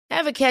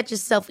Ever catch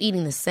yourself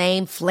eating the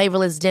same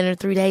flavorless dinner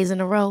 3 days in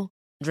a row?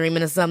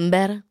 Dreaming of something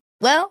better?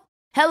 Well,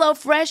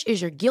 HelloFresh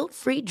is your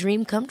guilt-free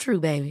dream come true,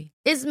 baby.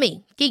 It's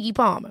me, Keke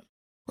Palmer.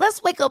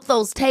 Let's wake up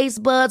those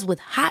taste buds with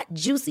hot,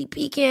 juicy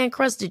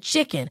pecan-crusted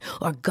chicken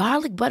or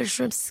garlic butter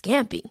shrimp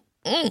scampi.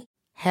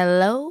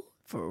 Hello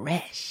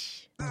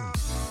Fresh.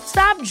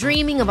 Stop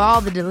dreaming of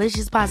all the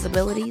delicious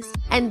possibilities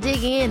and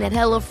dig in at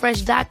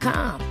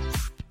HelloFresh.com.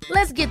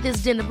 Let's get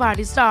this dinner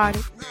party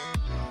started.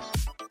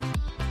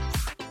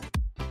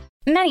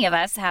 Many of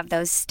us have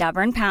those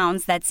stubborn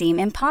pounds that seem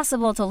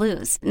impossible to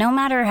lose, no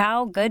matter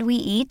how good we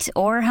eat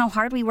or how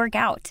hard we work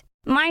out.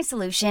 My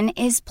solution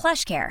is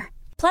PlushCare.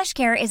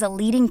 PlushCare is a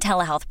leading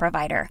telehealth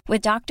provider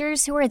with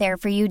doctors who are there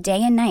for you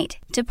day and night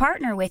to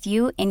partner with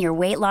you in your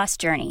weight loss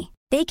journey.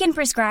 They can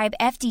prescribe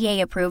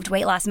FDA-approved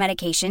weight loss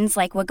medications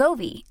like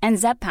Wegovy and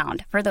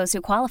Zepbound for those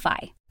who qualify.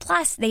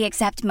 Plus, they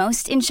accept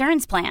most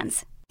insurance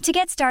plans. To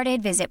get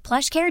started, visit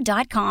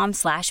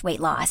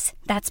plushcare.com/weightloss.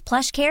 That's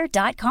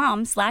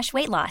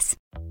plushcare.com/weightloss.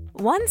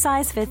 One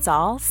size fits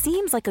all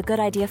seems like a good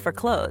idea for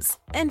clothes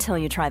until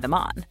you try them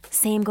on.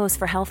 Same goes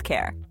for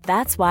healthcare.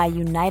 That's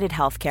why United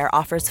Healthcare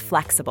offers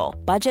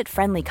flexible,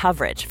 budget-friendly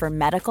coverage for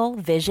medical,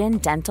 vision,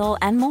 dental,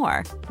 and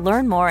more.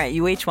 Learn more at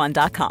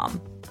uh1.com.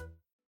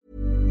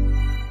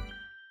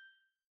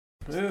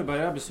 Nu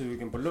börjar jag bli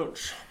sugen på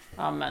lunch.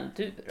 Ja men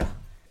du då.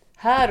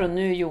 Här och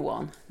nu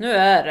Johan. Nu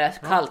är det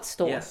kallt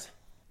stål. Yes.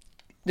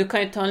 Du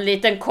kan ju ta en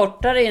liten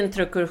kortare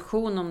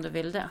introduktion om du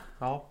vill det.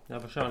 Ja,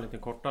 jag får köra lite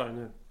kortare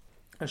nu.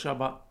 Jag kör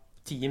bara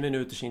 10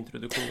 minuters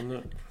introduktion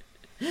nu.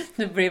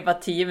 Nu blir det bara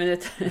 10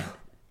 minuter.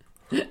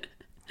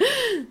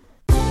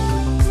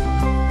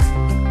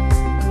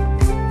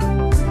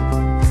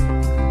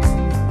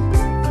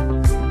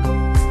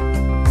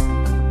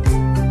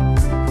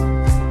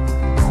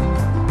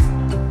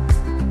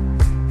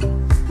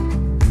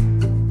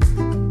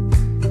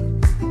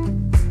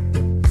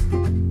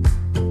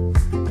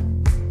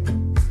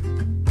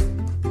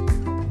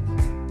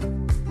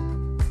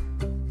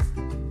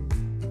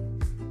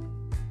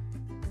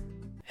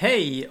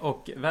 Hej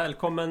och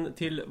välkommen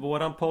till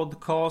våran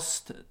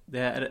podcast. Det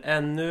är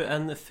ännu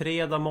en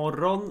fredag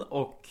morgon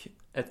och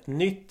ett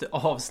nytt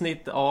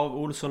avsnitt av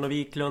Olsson och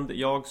Wiklund.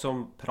 Jag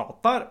som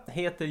pratar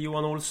heter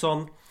Johan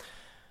Olsson.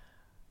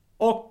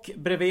 Och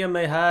bredvid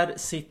mig här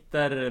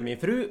sitter min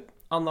fru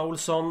Anna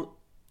Olsson.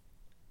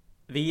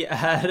 Vi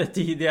är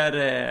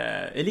tidigare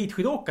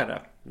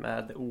elitskidåkare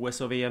med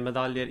OS och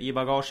VM-medaljer i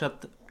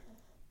bagaget.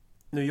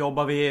 Nu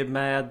jobbar vi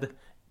med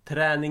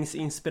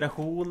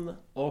träningsinspiration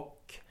och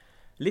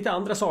lite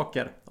andra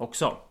saker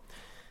också.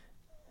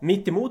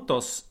 Mitt emot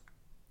oss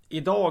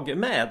idag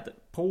med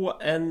på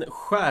en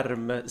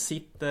skärm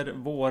sitter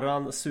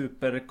våran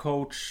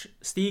supercoach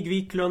Stig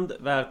Wiklund.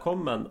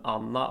 Välkommen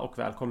Anna och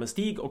välkommen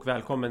Stig och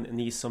välkommen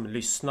ni som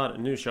lyssnar.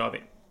 Nu kör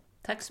vi.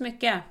 Tack så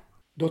mycket.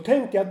 Då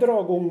tänkte jag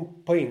dra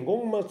igång på en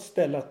gång med att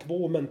ställa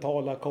 2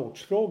 mentala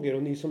coachfrågor.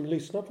 Och ni som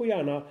lyssnar får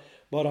gärna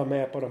vara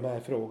med på de här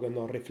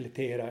frågorna och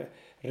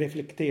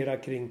reflektera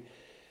kring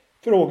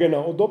frågorna.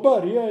 Och då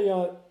börjar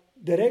jag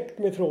direkt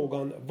med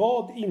frågan,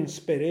 vad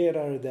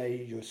inspirerar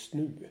dig just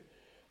nu?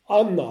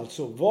 Anna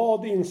alltså,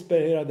 vad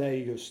inspirerar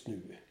dig just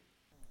nu?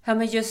 Ja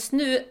men just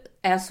nu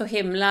är jag så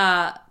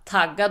himla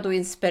taggad och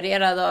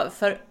inspirerad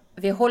för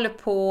vi håller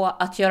på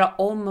att göra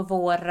om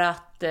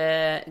vårat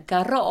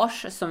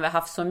garage som vi har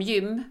haft som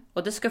gym.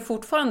 Och det ska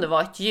fortfarande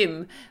vara ett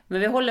gym.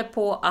 Men vi håller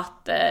på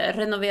att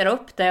renovera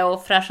upp det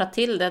och fräscha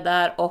till det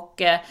där.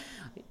 Och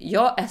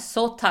jag är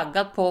så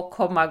taggad på att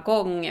komma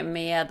igång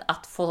med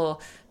att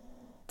få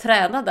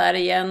träna där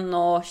igen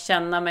och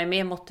känna mig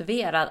mer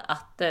motiverad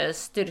att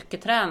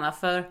styrketräna.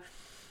 För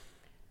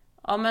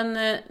ja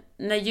men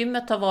när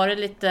gymmet har varit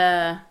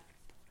lite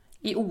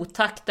i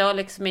otakt, det har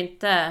liksom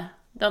inte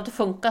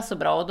funkat så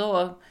bra och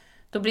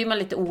då blir man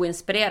lite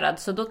oinspirerad.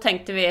 Så då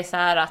tänkte vi så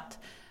här att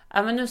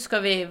ja, men nu ska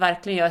vi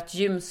verkligen göra ett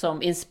gym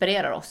som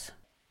inspirerar oss.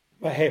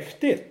 Vad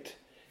häftigt!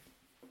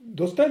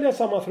 Då ställer jag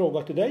samma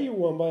fråga till dig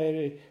Johan.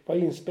 Vad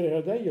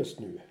inspirerar dig just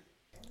nu?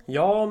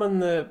 Ja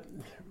men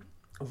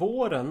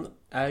våren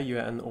är ju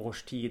en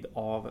årstid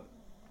av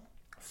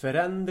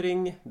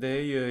förändring. Det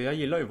är ju, jag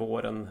gillar ju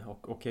våren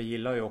och jag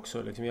gillar ju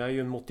också liksom, jag är ju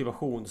en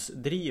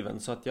motivationsdriven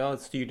så att jag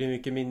styrde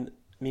mycket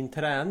min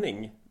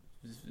träning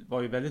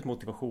var ju väldigt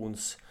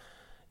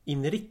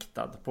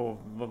motivationsinriktad på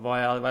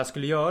vad jag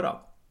skulle göra.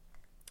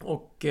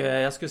 Och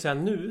jag skulle säga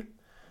nu,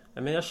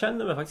 men jag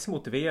känner mig faktiskt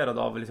motiverad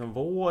av liksom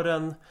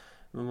våren.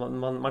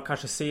 Man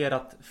kanske ser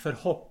att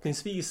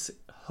förhoppningsvis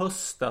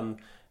hösten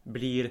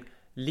blir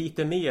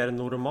lite mer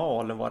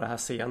normal än vad det här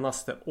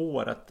senaste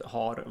året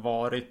har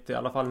varit. I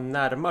alla fall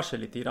närmar sig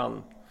lite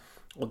grann.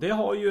 Och det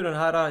har ju den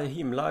här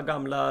himla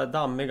gamla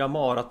dammiga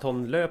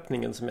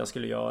maratonlöpningen som jag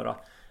skulle göra.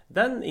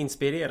 Den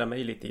inspirerar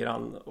mig lite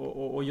grann.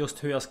 Och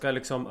just hur jag ska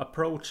liksom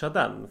approacha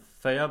den.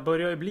 För jag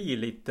börjar ju bli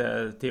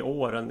lite till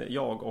åren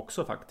jag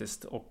också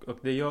faktiskt. Och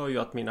det gör ju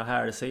att mina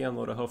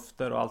hälsenor och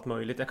höfter och allt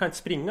möjligt. Jag kan inte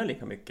springa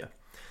lika mycket.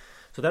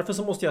 Så därför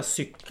så måste jag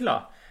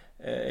cykla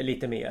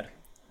lite mer.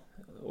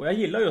 Och jag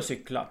gillar ju att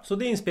cykla. Så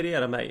det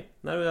inspirerar mig.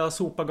 När jag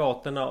sopar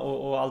gatorna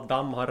och allt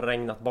damm har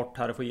regnat bort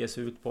här och får ge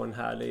sig ut på en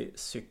härlig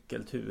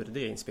cykeltur.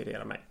 Det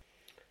inspirerar mig.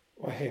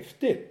 Vad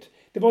häftigt.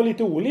 Det var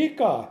lite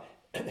olika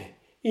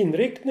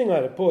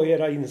inriktningar på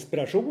era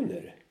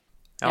inspirationer.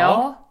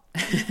 Ja.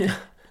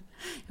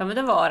 Ja, men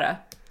det var det.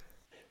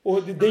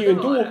 Och det är ju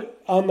inte,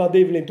 Anna, det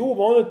är väl inte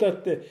ovanligt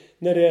att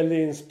när det gäller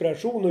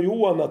inspiration och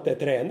Johan att det är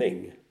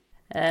träning?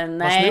 Nej.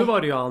 Fast nu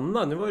var det ju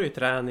Anna, nu var det ju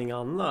träning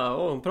Anna.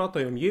 Och hon pratar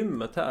ju om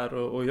gymmet här.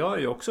 Och jag är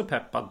ju också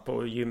peppad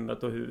på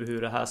gymmet och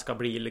hur det här ska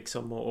bli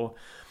liksom. Och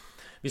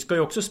vi ska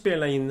ju också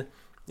spela in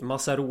en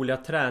massa roliga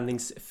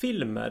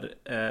träningsfilmer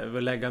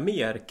och lägga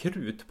mer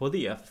krut på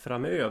det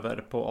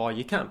framöver på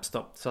AJ Camps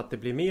då. Så att det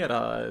blir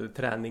mera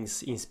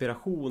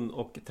träningsinspiration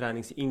och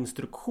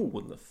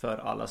träningsinstruktion för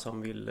alla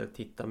som vill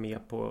titta mer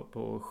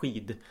på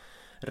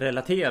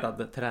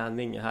skidrelaterad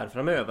träning här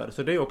framöver.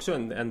 Så det är också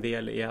en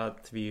del i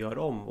att vi gör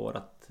om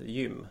vårat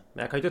gym.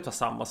 Men jag kan ju inte ta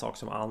samma sak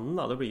som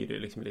Anna, då blir det ju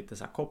liksom lite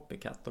så här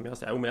copycat om jag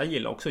säger. Men jag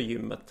gillar också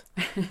gymmet.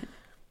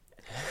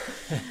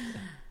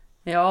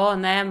 Ja,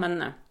 nej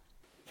men...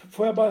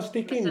 Får jag bara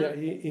sticka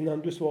in innan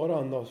du svarar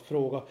Annas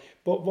fråga.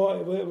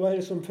 Vad är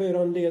det som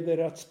föranleder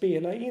att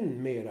spela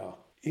in mera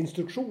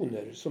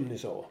instruktioner som ni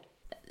sa?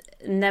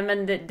 Nej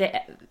men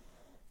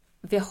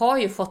vi har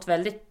ju fått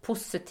väldigt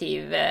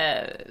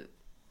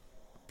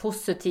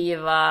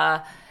positiva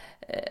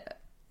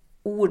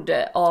ord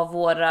av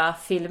våra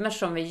filmer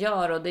som vi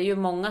gör. Och det är ju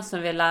många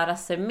som vill lära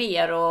sig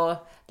mer. Och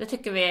det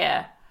tycker vi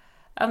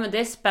ja, men det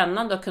är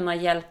spännande att kunna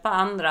hjälpa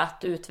andra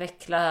att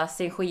utveckla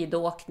sin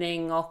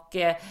skidåkning och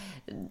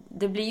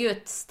det blir ju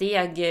ett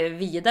steg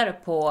vidare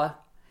på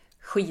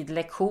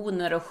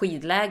skidlektioner och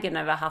skidläger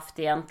när vi har haft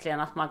egentligen,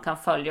 att man kan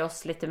följa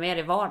oss lite mer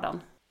i vardagen.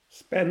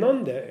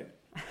 Spännande!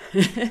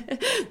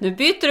 Nu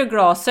byter du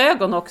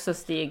glasögon också,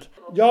 Stig.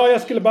 Ja,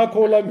 jag skulle bara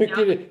kolla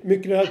hur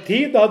mycket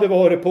tid det hade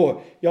varit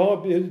på. Jag har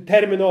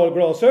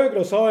terminalglasögon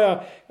och så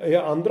har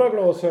jag andra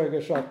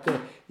glasögon, så att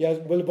jag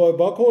vill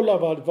bara kolla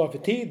vad för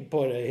tid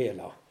på det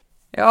hela.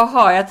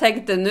 Jaha, jag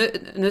tänkte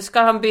nu ska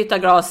han byta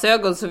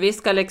glasögon så vi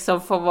ska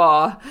liksom få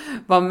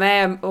vara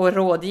med och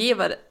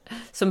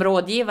som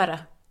rådgivare.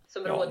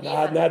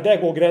 Nej,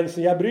 där går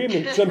gränsen. Jag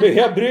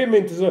bryr mig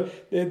inte så.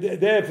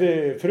 Det är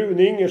för frun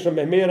Inger som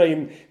är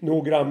mera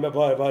noggrann med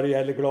vad det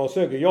gäller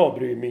glasögon. Jag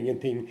bryr mig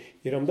ingenting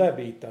i de där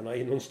bitarna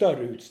i någon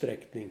större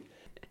utsträckning.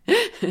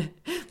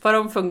 Bara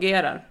de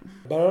fungerar.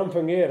 Bara de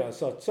fungerar,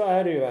 så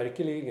är det ju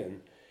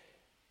verkligen.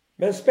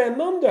 Men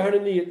spännande,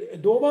 hörni,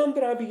 då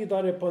vandrar jag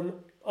vidare på en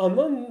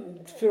annan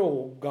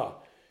fråga.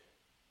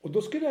 Och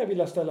då skulle jag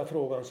vilja ställa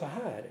frågan så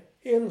här.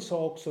 En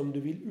sak som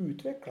du vill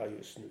utveckla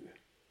just nu.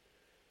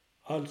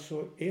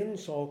 Alltså en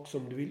sak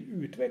som du vill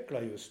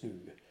utveckla just nu.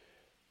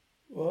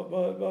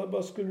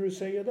 Vad skulle du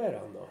säga där,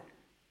 Anna?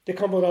 Det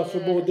kan vara alltså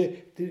både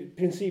i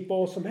princip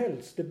vad som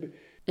helst.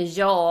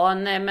 Ja,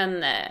 nej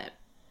men...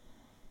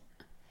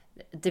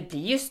 Det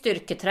blir ju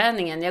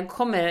styrketräningen. Jag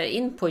kommer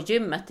in på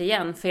gymmet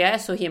igen. För jag är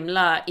så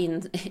himla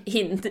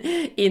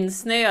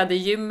insnöad i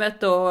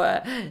gymmet. Och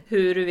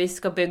hur vi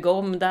ska bygga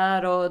om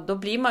där. Och då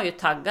blir man ju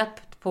taggad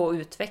på att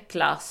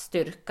utveckla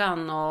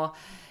styrkan. Och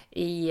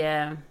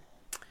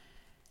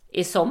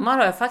i sommar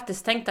har jag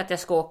faktiskt tänkt att jag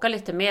ska åka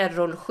lite mer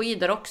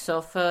rullskidor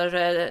också.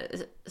 För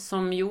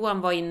som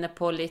Johan var inne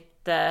på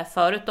lite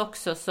förut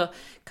också, så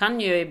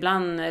kan ju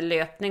ibland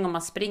löpning om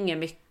man springer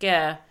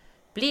mycket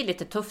bli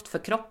lite tufft för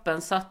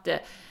kroppen. Så att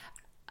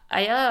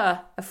jag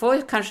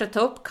får kanske ta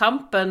upp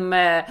kampen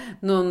med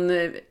någon...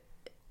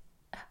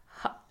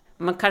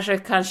 Man kanske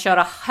kan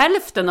köra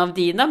hälften av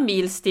dina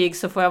milstig,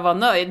 så får jag vara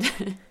nöjd.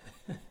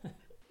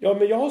 Ja,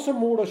 men jag har som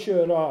mål att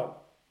köra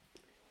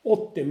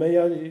 80, men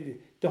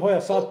det har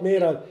jag satt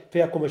mera, för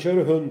jag kommer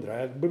köra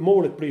 100.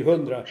 Målet blir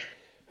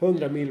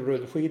 100 mil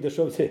rullskidor,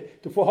 så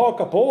du får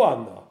haka på,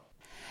 Anna.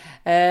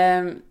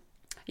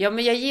 Ja,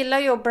 men jag gillar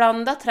ju att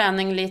blanda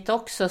träning lite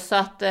också, så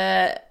att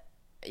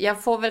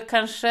jag får väl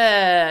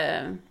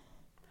kanske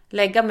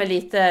lägga mig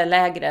lite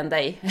lägre än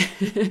dig.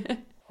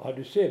 Ja,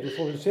 du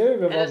får väl se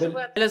över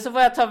vad Eller så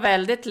får jag ta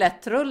väldigt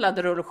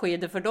lättrullade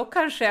rullskidor, för då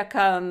kanske jag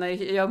kan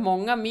göra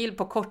många mil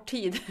på kort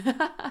tid.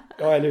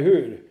 Ja, eller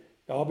hur?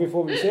 Ja, vi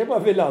får väl se var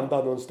vi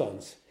landar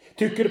någonstans.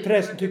 Tycker du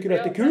att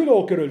det är kul att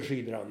åka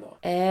rullskidor, Anna?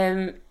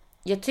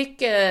 Jag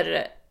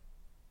tycker...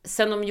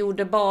 Sen de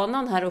gjorde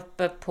banan här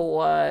uppe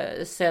på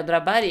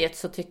Södra berget,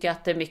 så tycker jag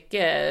att det är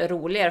mycket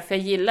roligare. För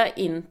jag gillar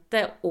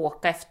inte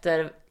åka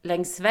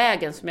längs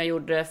vägen som jag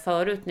gjorde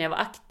förut när jag var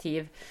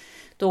aktiv.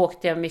 Då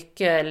åkte jag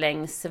mycket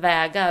längs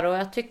vägar. Och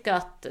jag tycker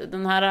att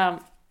den här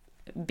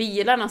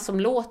bilarna som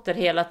låter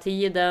hela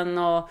tiden,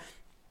 och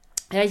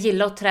jag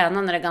gillar att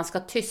träna när det är ganska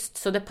tyst.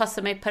 Så det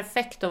passar mig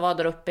perfekt att vara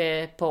där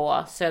uppe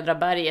på Södra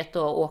berget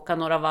och åka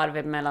några varv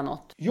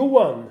emellanåt.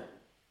 Johan!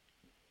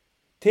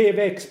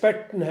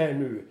 TV-experten här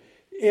nu.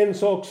 En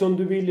sak som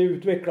du ville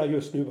utveckla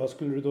just nu, vad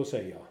skulle du då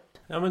säga?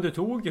 Ja, men du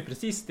tog ju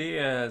precis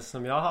det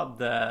som jag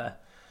hade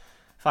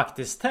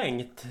faktiskt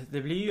tänkt.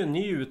 Det blir ju en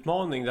ny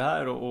utmaning det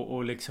här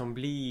och liksom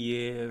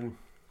bli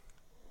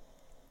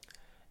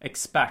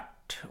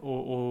expert expert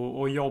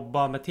och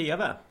jobba med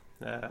TV.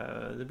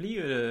 Det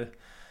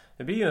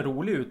blir ju en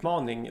rolig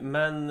utmaning,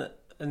 men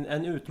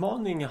en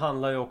utmaning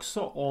handlar ju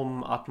också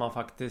om att man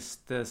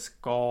faktiskt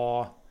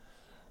ska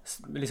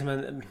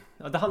liksom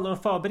det handlar om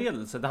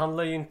förberedelse. Det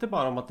handlar ju inte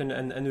bara om att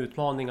en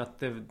utmaning att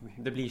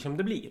det blir som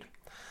det blir.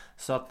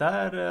 Så att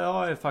där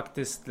har jag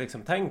faktiskt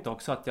liksom tänkt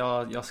också att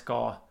jag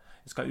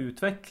ska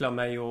utveckla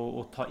mig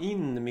och ta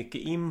in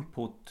mycket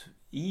input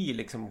i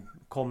liksom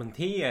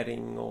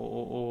kommentering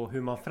och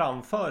hur man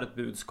framför ett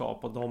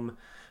budskap och de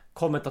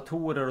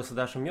kommentatorer och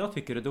sådär som jag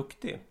tycker är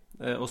duktig.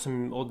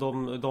 Och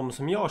de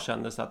som jag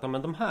känner så att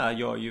men de här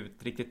gör ju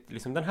riktigt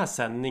liksom, den här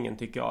sändningen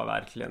tycker jag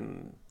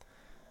verkligen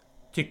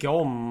tycker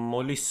om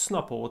att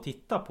lyssna på och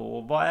titta på.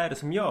 Och vad är det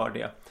som gör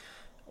det?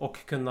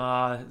 Och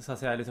kunna så att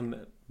säga liksom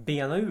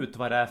bena ut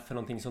vad det är för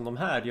någonting som de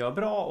här gör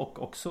bra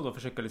och också då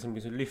försöka liksom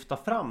lyfta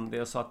fram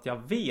det så att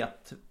jag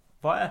vet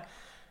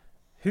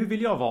hur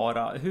vill jag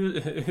vara?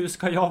 Hur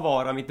ska jag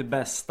vara mitt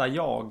bästa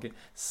jag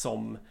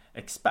som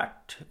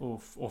expert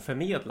och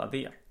förmedla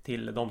det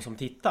till de som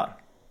tittar?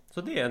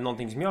 Så det är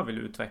någonting som jag vill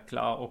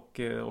utveckla och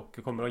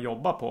kommer att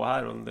jobba på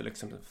här under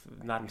liksom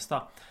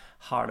närmsta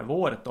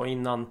halvåret då,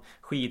 innan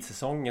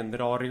skidsäsongen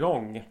drar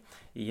igång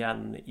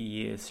igen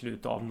i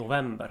slutet av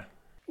november.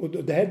 Och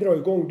det här drar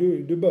igång,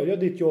 du börjar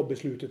ditt jobb i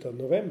slutet av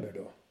november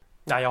då?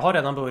 Nej, jag har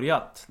redan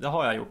börjat. Det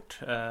har jag gjort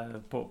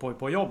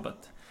på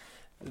jobbet.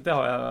 Det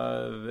har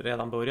jag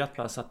redan börjat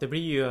med, så att det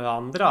blir ju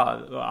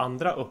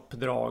andra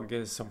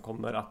uppdrag som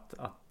kommer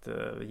att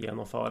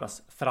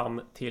genomföras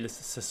fram till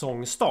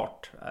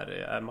säsongstart.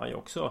 Är man ju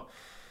också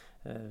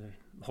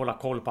hålla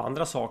koll på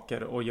andra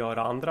saker och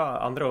göra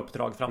andra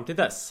uppdrag fram till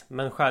dess.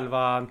 Men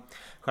själva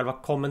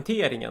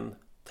kommenteringen,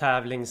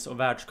 tävlings- och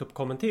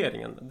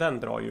världscupkommenteringen, den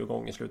drar ju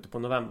igång i slutet på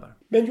november.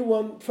 Men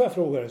Johan, får jag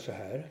fråga dig så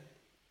här?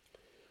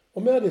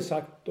 Om jag hade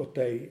sagt åt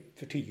dig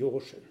för 10 år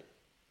sedan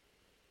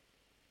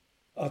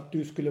att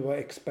du skulle vara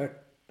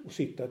expert och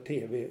sitta i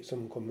tv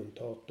som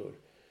kommentator,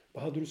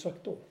 vad hade du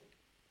sagt då?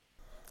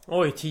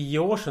 Oj, 10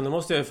 år sedan, då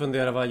måste jag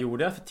fundera vad jag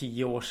gjorde för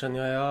 10 år sedan.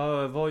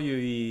 Jag var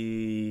ju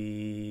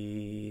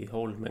i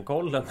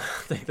Holmenkollen,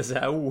 tänkte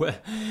säga.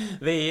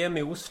 VM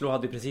i Oslo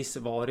hade precis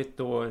varit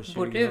då 2011.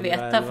 Borde du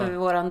veta, för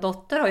våran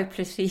dotter har ju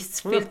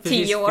precis fyllt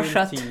 10 år. Så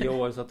att 10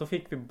 år, så att då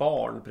fick vi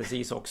barn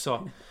precis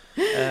också.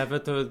 Jag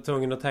var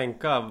tvungen att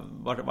tänka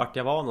vart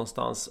jag var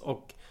någonstans.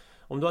 Och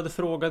om du hade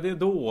frågat det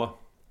då,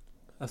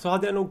 så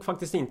hade jag nog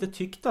faktiskt inte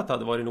tyckt att det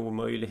hade varit en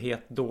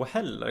omöjlighet då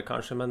heller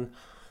kanske, men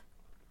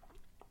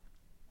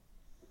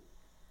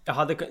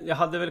jag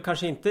hade väl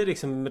kanske inte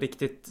liksom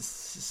riktigt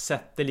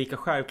sett det lika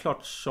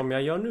självklart som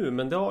jag gör nu,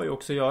 men det har ju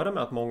också att göra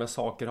med att många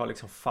saker har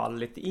liksom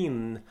fallit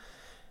in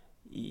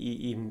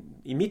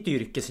i mitt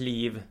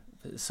yrkesliv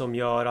som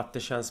gör att det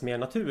känns mer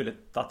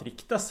naturligt att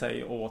rikta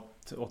sig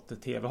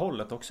åt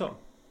tv-hållet också.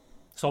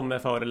 Som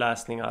med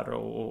föreläsningar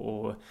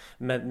och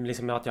med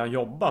liksom att jag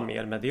jobbar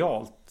mer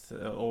medialt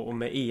och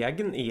med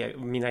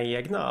mina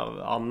egna,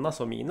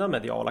 Annas och mina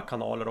mediala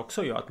kanaler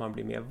också gör att man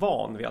blir mer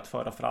van vid att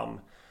föra fram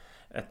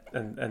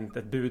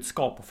ett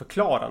budskap och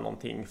förklara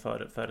någonting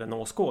för en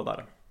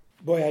åskådare.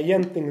 Vad jag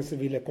egentligen så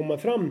ville komma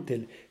fram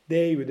till, det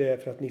är ju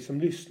det för att ni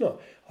som lyssnar.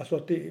 Alltså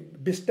att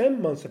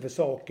bestämmer man sig för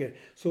saker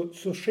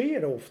så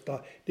sker det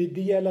ofta. Det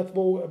gäller att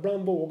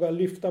ibland våga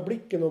lyfta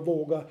blicken och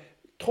våga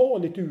ta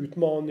lite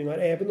utmaningar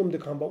även om det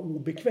kan vara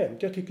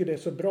obekvämt. Jag tycker det är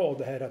så bra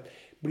det här att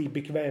bli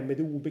bekväm med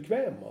det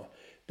obekväma.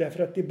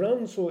 Därför att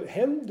ibland så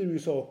händer ju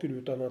saker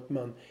utan att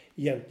man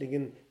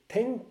egentligen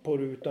tänkt på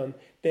det, utan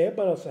det är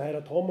bara så här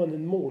att har man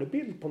en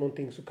målbild på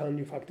någonting så kan det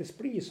ju faktiskt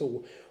bli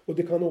så. Och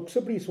det kan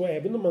också bli så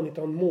även om man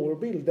inte har en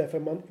målbild,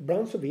 därför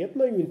ibland så vet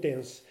man ju inte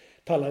ens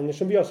talanger,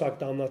 som vi har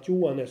sagt Anna, att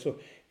Johan är så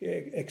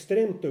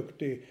extremt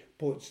duktig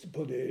på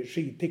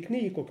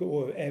skidteknik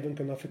och även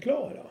kunna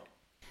förklara.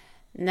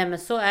 Nej, men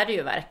så är det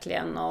ju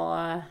verkligen, och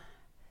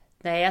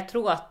jag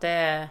tror att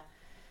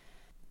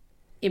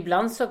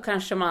ibland så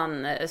kanske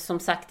man som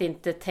sagt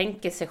inte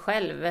tänker sig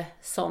själv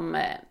som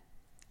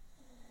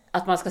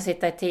att man ska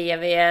sitta i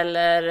tv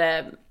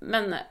eller,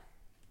 men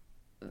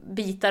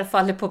bitar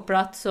faller på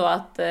plats och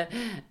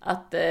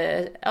att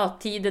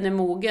tiden är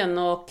mogen,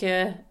 och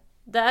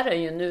där är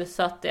ju nu,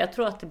 så att jag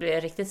tror att det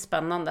blir riktigt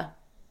spännande.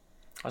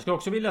 Jag skulle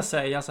också vilja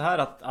säga så här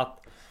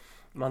att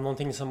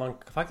någonting som man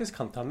faktiskt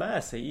kan ta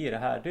med sig i det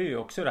här, det är ju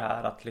också det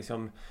här att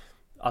liksom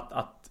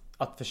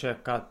att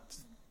försöka att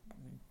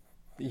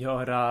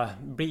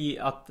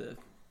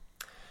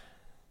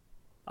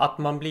att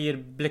man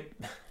blir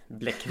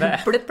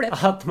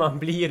att man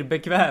blir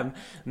bekväm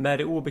med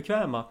det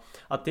obekväma,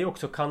 att det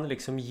också kan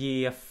liksom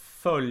ge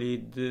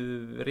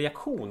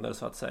följdreaktioner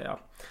så att säga.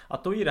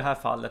 Att då i det här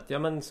fallet, ja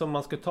men som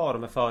man skulle ta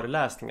de med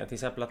föreläsningar, till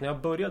exempel att när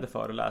jag började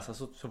föreläsa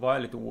så var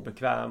jag lite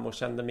obekväm och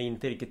kände mig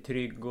inte riktigt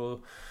trygg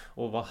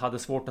och hade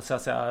svårt att, så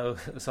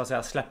att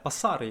säga släppa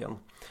sargen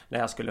när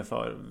jag skulle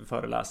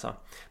föreläsa.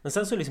 Men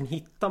sen så liksom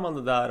hittar man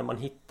det där och man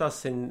hittar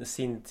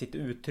sitt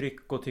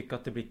uttryck och tycker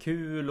att det blir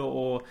kul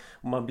och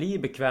man blir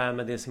bekväm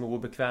med det som är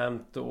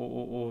obekvämt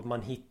och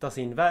man hittar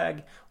sin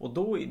väg. Och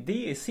då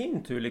det i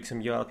sin tur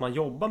liksom gör att man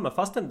jobbar med,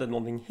 fast det är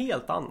någonting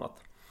helt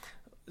annat.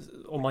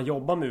 Om man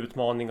jobbar med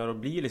utmaningar och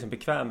blir liksom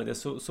bekväm med det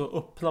så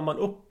öppnar man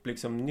upp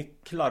liksom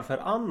nycklar för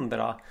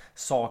andra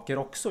saker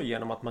också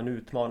genom att man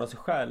utmanar sig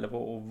själv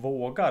och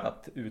vågar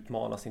att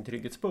utmana sin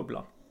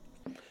trygghetsbubbla.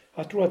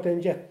 Jag tror att det är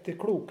en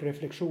jätteklok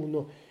reflektion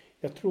och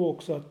jag tror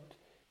också att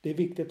det är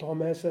viktigt att ha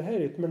med sig här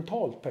ett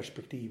mentalt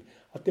perspektiv.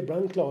 Att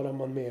ibland klarar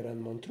man mer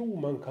än man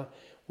tror man kan.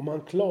 Om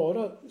man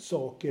klarar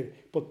saker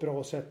på ett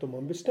bra sätt om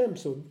man bestämmer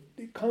sig.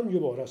 Det kan ju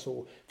vara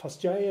så.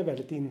 Fast jag är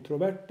väldigt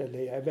introvert eller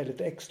jag är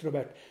väldigt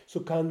extrovert. Så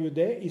kan ju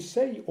det i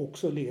sig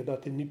också leda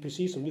till,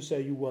 precis som du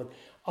säger Johan,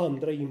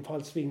 andra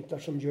infallsvinklar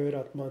som gör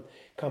att man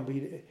kan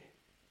bli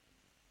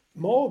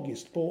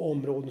magiskt på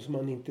områden som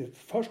man inte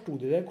först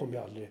trodde det kommer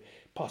jag aldrig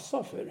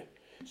passa för.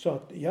 Så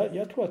att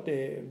jag tror att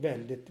det är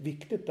väldigt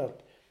viktigt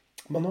att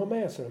man har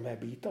med sig de här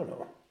bitarna.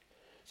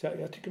 Så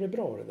jag tycker det är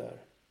bra det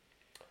där.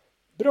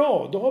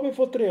 Bra, då har vi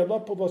fått reda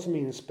på vad som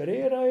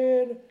inspirerar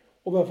er.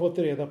 Och vi har fått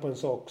reda på en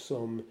sak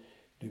som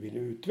du vill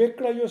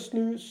utveckla just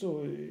nu.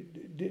 Så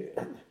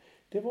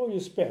det var ju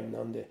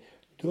spännande.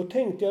 Då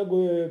tänkte jag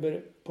gå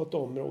över på ett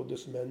område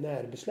som är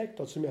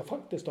närbesläktat. Som jag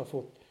faktiskt har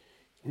fått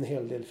en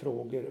hel del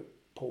frågor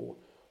på.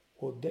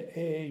 Och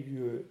det är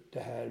ju det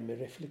här med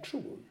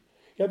reflektion.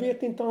 Jag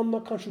vet inte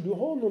Anna, kanske du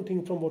har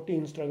någonting från vårt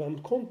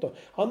Instagram-konto.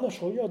 Annars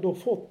har jag då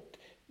fått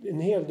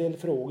en hel del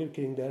frågor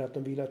kring det här att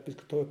de vill att vi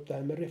ska ta upp det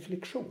här med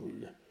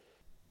reflektion.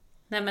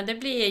 Nej men det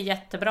blir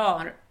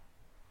jättebra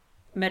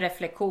med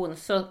reflektion,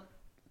 så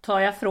tar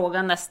jag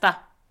frågan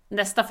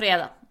nästa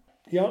fredag.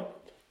 Ja,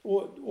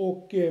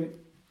 och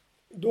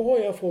då har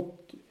jag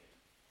fått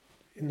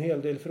en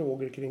hel del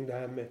frågor kring det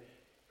här med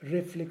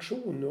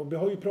reflektion. Och vi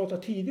har ju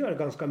pratat tidigare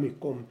ganska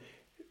mycket om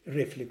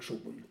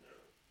reflektion.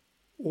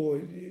 Och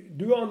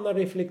du Anna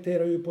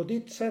reflekterar ju på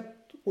ditt sätt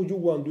och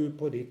Johan du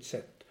på ditt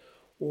sätt.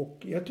 Och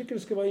jag tycker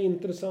det ska vara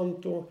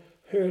intressant att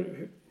höra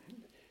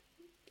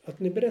att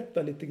ni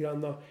berättar lite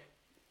grann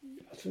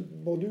alltså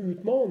både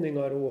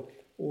utmaningar och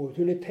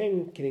hur ni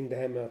tänker kring det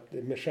här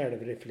med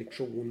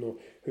självreflektion och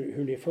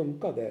hur ni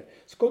funkar där.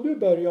 Ska du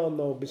börja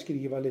Anna och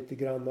beskriva lite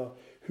grann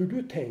hur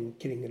du tänker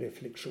kring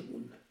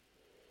reflektion?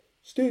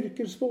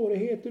 Styrkor,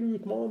 svårigheter,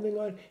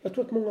 utmaningar. Jag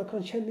tror att många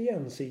kan känna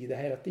igen sig i det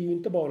här. Att det är ju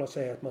inte bara att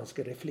säga att man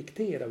ska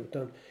reflektera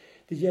utan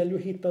det gäller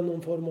att hitta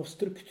någon form av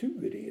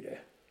struktur i det.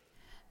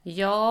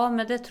 Ja,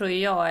 men det tror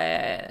jag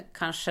är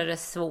kanske det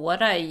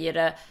svåra i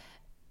det.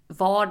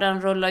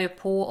 Vardagen rullar ju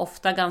på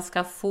ofta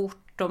ganska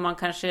fort och man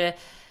kanske,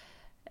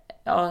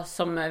 ja,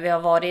 som vi har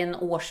varit i en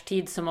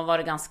årstid som har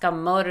varit ganska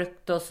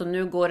mörkt och så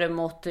nu går det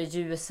mot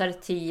ljusare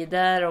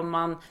tider och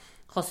man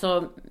har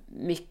så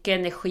mycket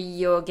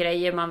energi och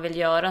grejer man vill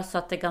göra så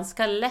att det är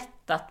ganska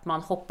lätt att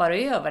man hoppar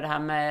över det här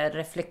med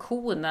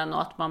reflektionen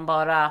och att man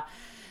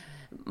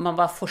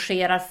bara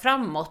forcerar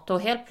framåt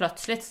och helt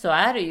plötsligt så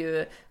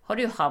har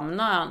du ju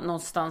hamnat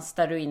någonstans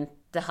där du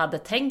inte hade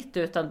tänkt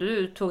utan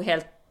du tog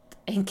helt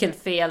enkelt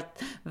fel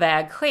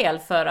vägskäl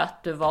för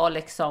att du var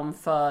liksom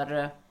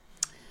för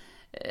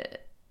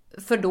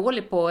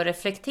dålig på att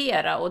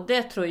reflektera och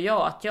det tror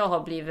jag att jag har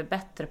blivit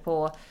bättre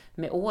på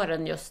med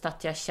åren just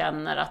att jag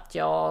känner att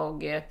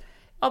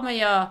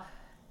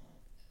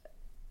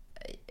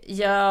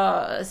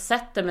jag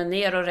sätter mig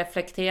ner och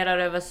reflekterar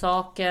över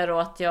saker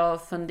och att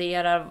jag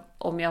funderar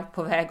om jag är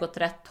på väg åt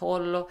rätt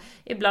håll och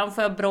ibland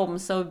får jag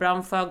bromsa och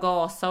ibland får jag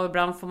gasa och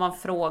ibland får man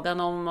frågan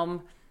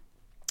om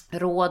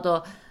råd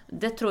och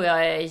det tror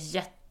jag är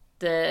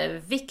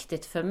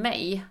jätteviktigt för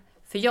mig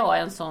för jag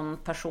är en sån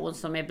person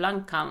som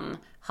ibland kan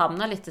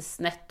hamna lite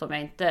snett om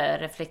jag inte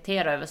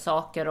reflekterar över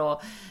saker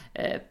och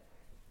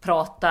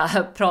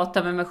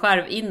prata med mig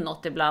själv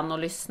inåt ibland och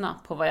lyssna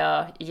på vad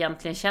jag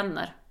egentligen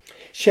känner.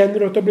 Känner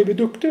du att du har blivit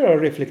duktigare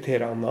att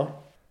reflektera, Anna?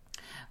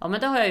 Ja, men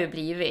det har jag ju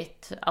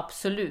blivit,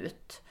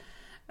 absolut.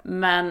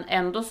 Men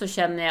ändå så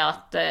känner jag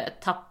att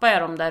tappar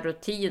jag de där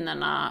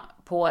rutinerna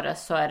på det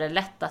så är det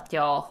lätt att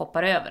jag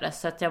hoppar över det.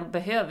 Så att jag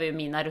behöver ju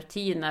mina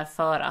rutiner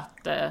för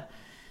att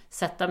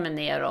sätta mig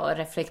ner och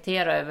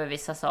reflektera över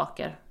vissa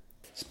saker.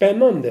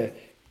 Spännande.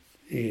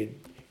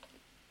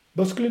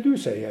 Vad skulle du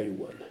säga,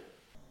 Johan?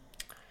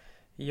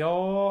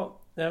 Ja,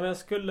 jag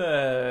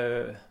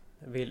skulle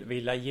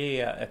vilja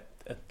ge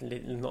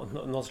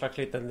någon slags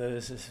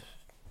liten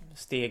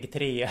steg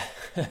 3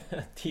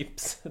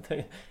 tips.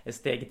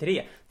 Steg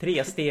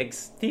 3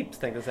 stegs tips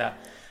tänkte jag säga.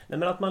 Nej,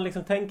 men att man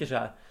liksom tänker så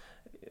här.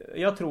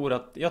 Jag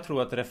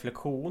tror att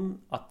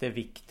reflektion, att det är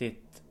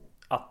viktigt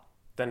att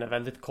den är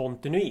väldigt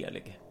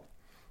kontinuerlig.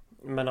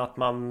 Men att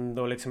man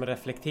då liksom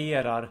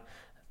reflekterar.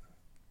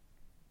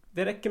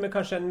 Det räcker med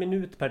kanske 1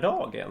 minut per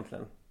dag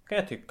egentligen, kan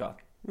jag tycka.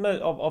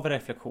 Av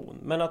reflektion.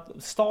 Men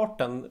att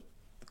starten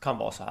kan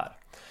vara så här.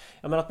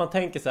 Ja, men att man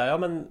tänker så här, ja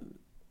men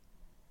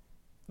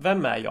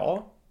vem är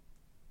jag?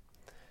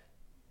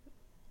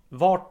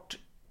 Vart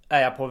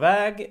är jag på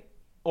väg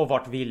och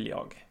vart vill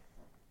jag?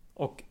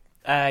 Och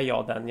är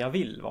jag den jag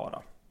vill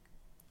vara?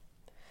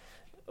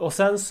 Och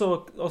sen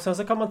så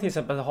kan man till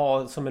exempel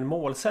ha som en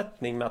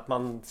målsättning med att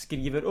man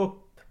skriver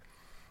upp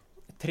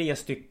 3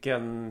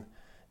 stycken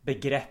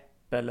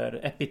begrepp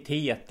eller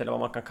epitet eller vad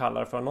man kan kalla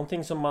det för.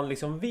 Någonting som man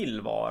liksom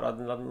vill vara.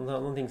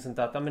 Någonting sånt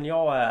där att ja, men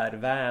jag är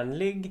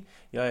vänlig,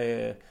 jag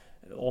är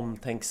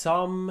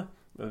omtänksam,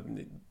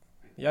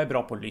 jag är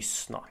bra på att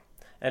lyssna.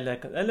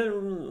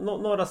 Eller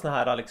några såna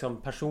här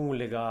liksom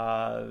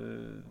personliga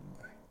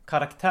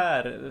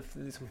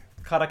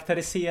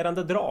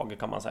karaktäriserande drag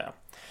kan man säga.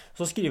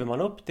 Så skriver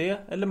man upp det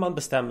eller man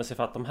bestämmer sig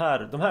för att de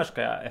här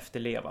ska jag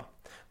efterleva.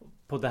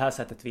 På det här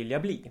sättet vill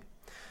jag bli.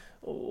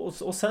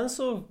 Och sen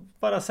så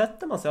bara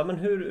sätter man sig, ja, men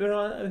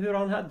hur har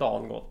den här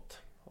dagen gått?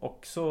 Och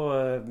så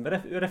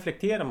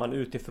reflekterar man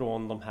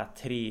utifrån de här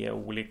 3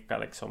 olika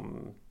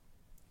liksom,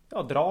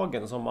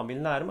 dragen som man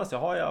vill närma sig.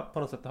 Har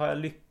jag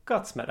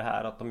lyckats med det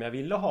här? Att om jag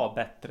ville ha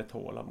bättre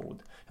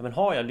tålamod, ja, men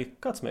har jag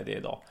lyckats med det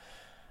idag?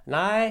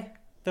 Nej,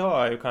 det har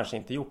jag ju kanske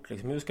inte gjort.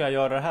 Liksom. Hur ska jag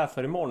göra det här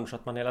för imorgon så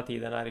att man hela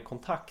tiden är i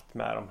kontakt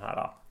med de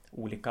här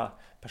olika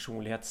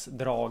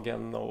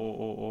personlighetsdragen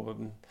och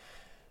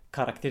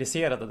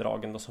karaktäriserade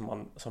dragen då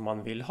som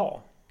man vill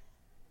ha.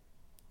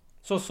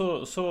 Så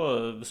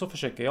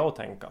försöker jag att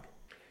tänka.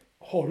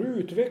 Har du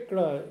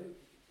utvecklat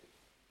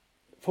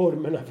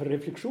formerna för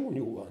reflektion,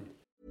 Johan?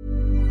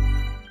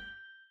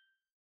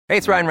 Hey,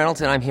 it's Ryan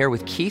Reynolds, and I'm here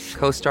with Keith,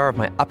 co-star of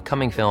my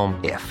upcoming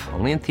film, If,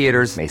 only in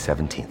theaters May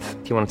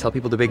 17th. Do you want to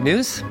tell people the big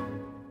news?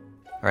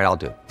 All right, I'll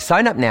do it.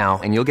 Sign up now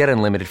and you'll get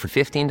unlimited for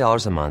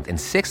 $15 a month and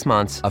 6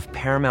 months of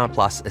Paramount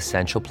Plus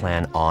Essential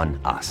Plan on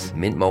us.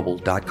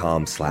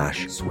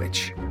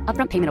 MintMobile.com/switch.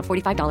 Upfront payment of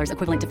 $45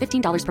 equivalent to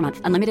 $15 per month.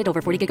 Unlimited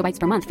over 40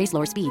 gigabytes per month. Face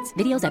lower speeds.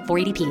 Videos at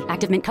 480p.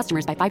 Active Mint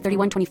customers by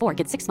 531.24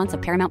 get 6 months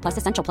of Paramount Plus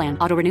Essential Plan.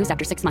 Auto renews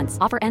after 6 months.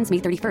 Offer ends May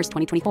 31st,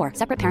 2024.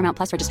 Separate Paramount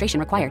Plus registration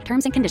required.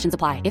 Terms and conditions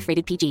apply if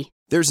rated PG.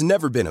 There's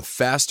never been a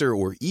faster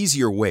or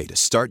easier way to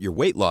start your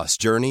weight loss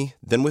journey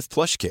than with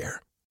PlushCare.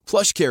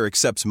 PlushCare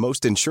accepts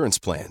most insurance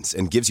plans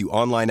and gives you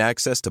online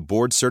access to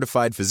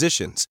board-certified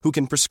physicians who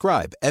can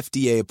prescribe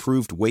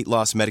FDA-approved weight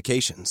loss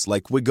medications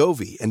like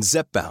Wegovy and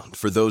Zepbound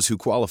for those who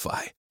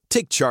qualify.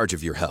 Take charge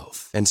of your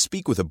health and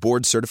speak with a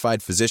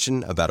board-certified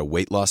physician about a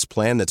weight loss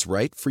plan that's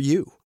right for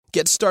you.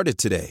 Get started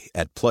today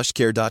at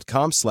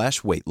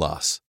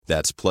plushcare.com/weightloss.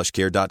 That's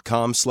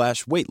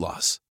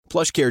plushcare.com/weightloss.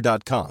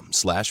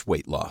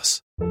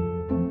 plushcare.com/weightloss.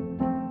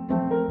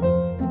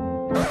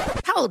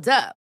 Hold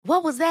up.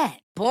 What was that?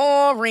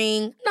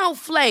 Boring. No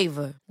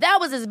flavor. That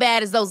was as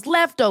bad as those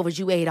leftovers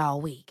you ate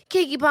all week.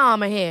 Keke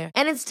Palmer here,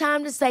 and it's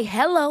time to say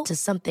hello to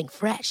something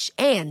fresh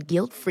and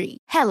guilt-free.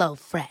 Hello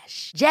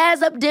Fresh.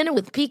 Jazz up dinner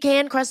with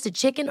pecan-crusted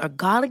chicken or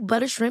garlic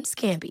butter shrimp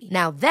scampi.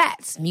 Now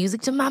that's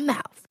music to my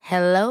mouth.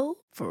 Hello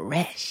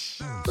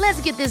Fresh.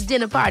 Let's get this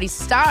dinner party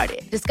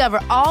started. Discover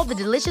all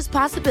the delicious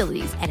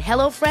possibilities at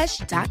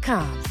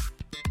hellofresh.com.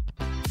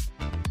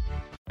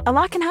 A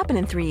lot can happen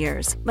in 3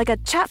 years, like a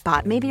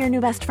chatbot may be your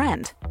new best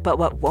friend. But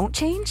what won't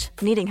change?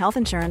 Needing health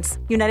insurance.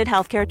 United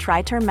Healthcare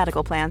Tri-Term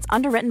Medical Plans,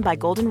 underwritten by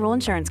Golden Rule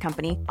Insurance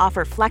Company,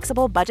 offer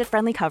flexible,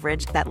 budget-friendly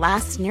coverage that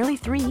lasts nearly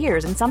 3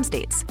 years in some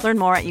states. Learn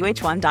more at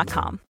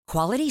uh1.com.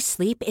 Quality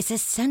sleep is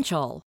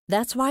essential.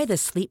 That's why the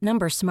Sleep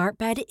Number Smart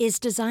Bed is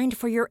designed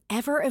for your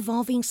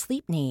ever-evolving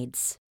sleep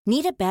needs.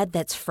 Need a bed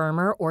that's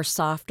firmer or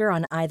softer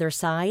on either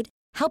side?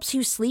 Helps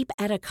you sleep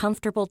at a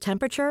comfortable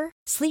temperature?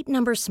 Sleep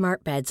Number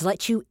Smart Beds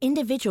let you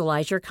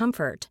individualize your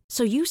comfort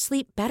so you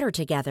sleep better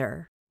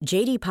together.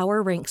 JD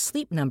Power ranks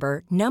Sleep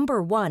Number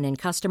 #1 in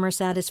customer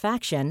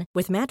satisfaction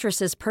with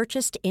mattresses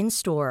purchased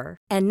in-store.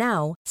 And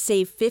now,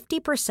 save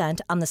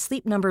 50% on the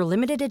Sleep Number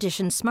Limited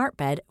Edition Smart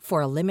Bed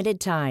for a limited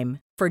time.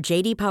 For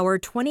JD Power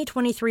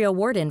 2023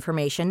 award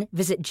information,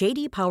 visit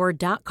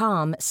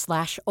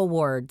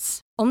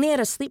jdpower.com/awards. Only at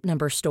a Sleep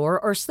Number store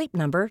or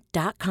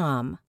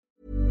sleepnumber.com.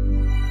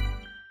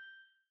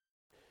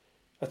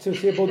 Att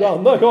se både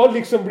Anna och jag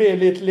liksom blev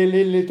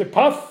lite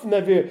paff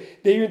när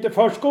det är ju inte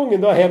första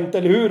gången det har hänt,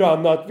 eller hur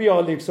Anna? Att vi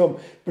har liksom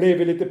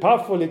blivit lite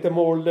paff och lite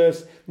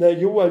mållös när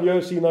Johan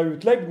gör sina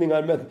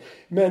utläggningar.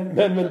 Men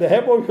det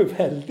här var ju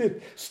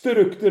väldigt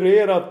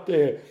strukturerat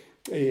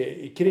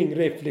kring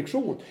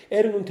reflektion.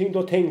 Är det någonting du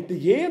har tänkt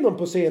igenom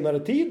på senare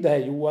tid det här,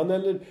 Johan?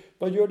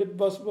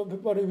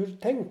 Eller hur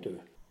tänkte du?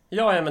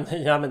 Ja,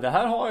 men det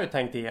här har jag ju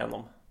tänkt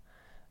igenom.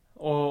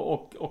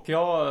 Och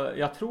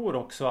jag tror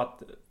också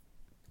att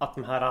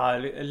de här,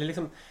 eller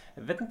liksom,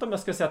 jag vet inte om jag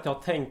ska säga att jag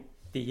har tänkt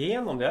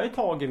igenom det. Jag har ju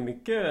tagit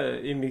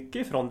mycket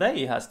ifrån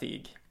dig här,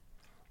 Stig.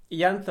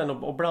 Egentligen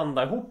att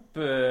blanda ihop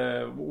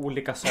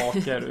olika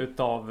saker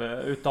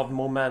utav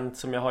moment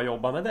som jag har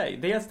jobbat med dig.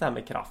 Dels det här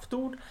med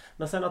kraftord,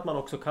 men sen att man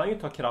också kan ju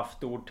ta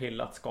kraftord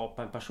till att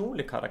skapa en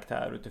personlig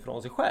karaktär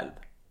utifrån sig själv.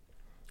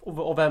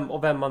 Och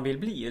vem man vill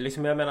bli.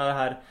 Liksom, jag menar det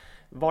här,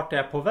 vart är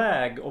jag på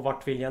väg och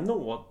vart vill jag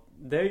nå?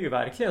 det är ju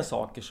verkligen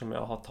saker som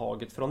jag har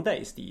tagit från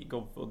dig, Stig,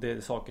 och det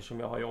är saker som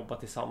jag har jobbat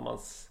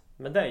tillsammans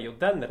med dig och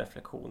den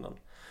reflektionen.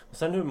 Och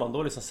sen hur man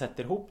då liksom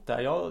sätter ihop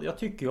det. Jag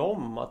tycker ju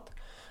om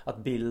att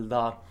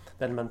bilda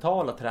den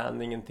mentala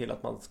träningen till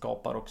att man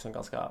skapar också en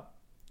ganska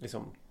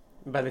liksom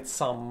väldigt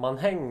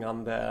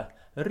sammanhängande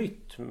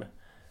rytm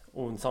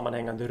och en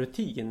sammanhängande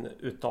rutin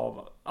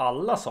utav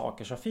alla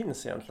saker som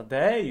finns egentligen. Det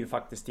är ju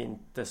faktiskt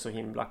inte så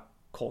himla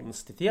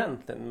konstigt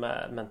egentligen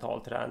med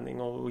mental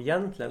träning, och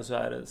egentligen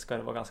så ska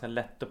det vara ganska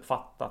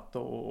lättuppfattat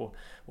och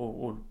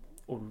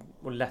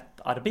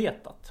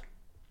lättarbetat,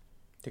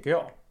 tycker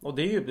jag. Och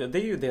det är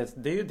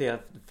ju det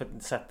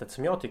sättet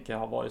som jag tycker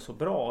har varit så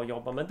bra att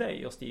jobba med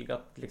dig och Stig,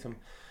 att liksom,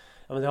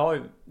 ja, men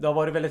det har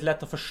varit väldigt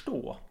lätt att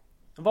förstå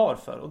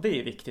varför, och det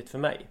är viktigt för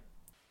mig.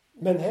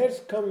 Men här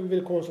kan vi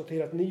väl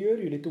konstatera att ni gör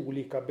ju lite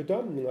olika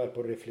bedömningar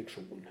på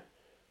reflektion.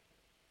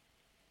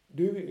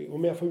 Du,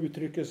 om jag får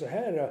uttrycka så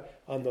här,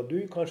 Anna,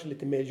 du är kanske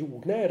lite mer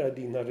jordnära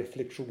dina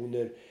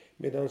reflektioner,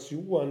 medan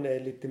Johan är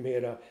lite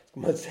mera, ska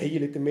man säga,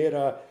 lite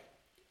mera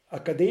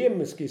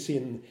akademisk i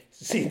sin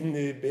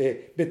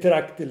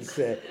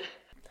betraktelse.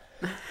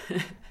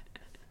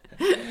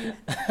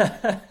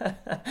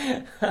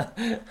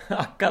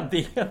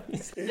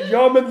 Akademisk?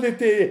 Ja, men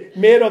lite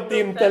mer åt det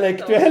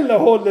intellektuella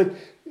hållet.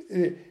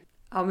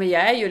 Ja, men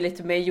jag är ju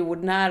lite mer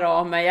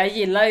jordnära, men jag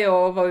gillar ju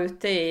att vara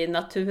ute i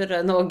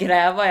naturen och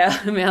gräva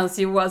medan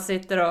Johan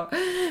sitter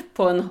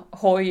på en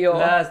hoj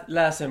och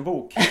läser en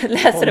bok.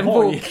 Läser en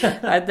bok.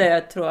 Nej,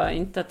 det tror jag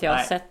inte att jag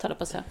har sett, håller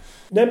på att säga.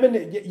 Nej,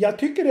 men jag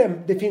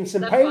tycker det finns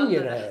en poäng i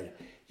det här.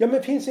 Ja,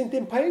 men finns inte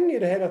en poäng i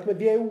det här att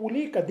vi är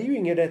olika? Det är ju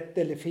inget rätt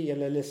eller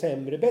fel eller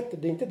sämre, bättre.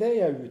 Det är inte det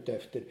jag är ute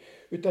efter.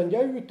 Utan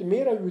jag är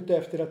mera ute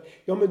efter att,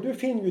 ja, men du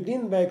finner ju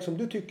din väg som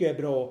du tycker är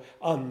bra,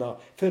 Anna,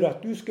 för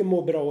att du ska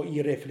må bra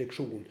i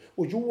reflektion.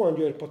 Och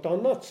Johan gör på ett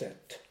annat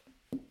sätt.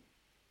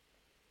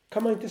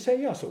 Kan man inte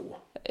säga så?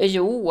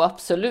 Jo,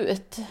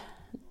 absolut.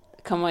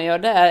 Kan man göra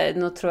det?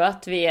 Nu tror jag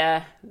att vi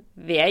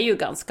är ju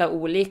ganska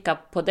olika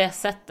på det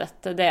sättet.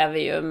 Det är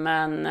vi ju,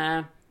 men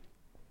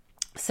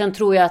sen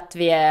tror jag att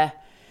vi är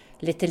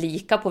lite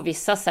lika på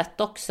vissa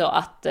sätt också,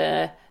 att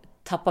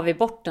tappar vi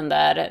bort den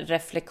där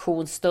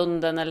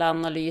reflektionsstunden eller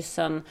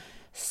analysen,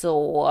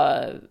 så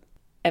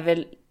är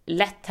väl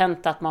lätt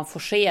hänt att man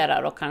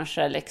forcerar och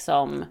kanske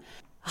liksom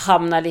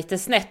hamnar lite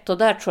snett, och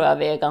där tror jag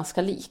vi är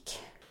ganska lik.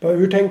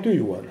 Hur tänkte du,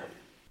 Johan?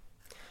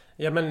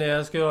 Ja, men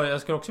jag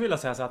skulle också vilja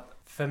säga så att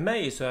för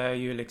mig så är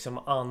ju liksom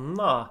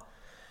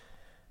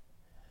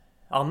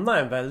Anna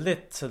en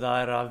väldigt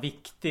sådär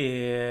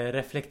viktig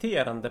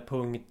reflekterande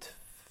punkt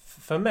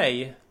för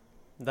mig.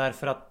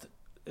 Därför att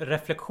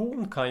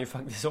reflektion kan ju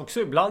faktiskt också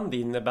ibland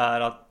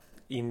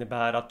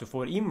innebära att du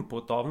får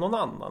input av någon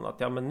annan. Att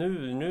ja, men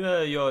nu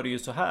gör du ju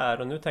så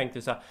här, och nu tänkte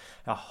jag så här,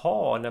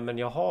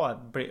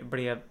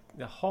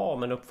 jaha,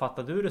 men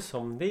uppfattade du det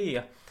som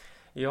det?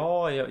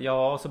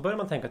 Ja, så börjar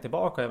man tänka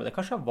tillbaka. Det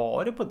kanske har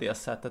varit på det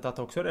sättet, att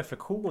också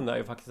reflektion är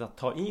ju faktiskt att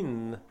ta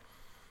in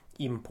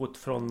input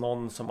från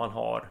någon som man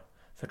har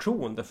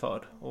förtroende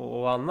för.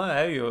 Och Anna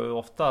är ju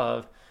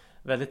ofta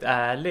väldigt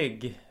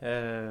ärlig,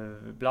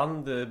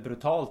 ibland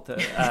brutalt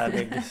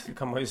ärlig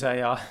kan man ju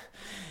säga,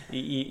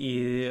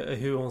 i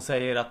hur hon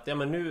säger att ja,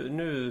 men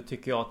nu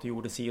tycker jag att du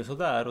gjorde si och så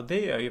där, och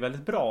det är ju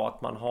väldigt bra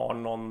att man har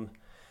någon.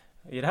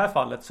 I det här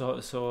fallet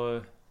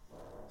så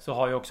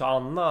har ju också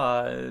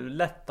Anna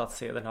lätt att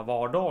se den här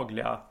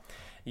vardagliga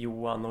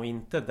Johan, och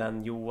inte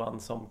den Johan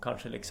som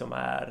kanske liksom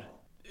är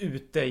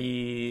ute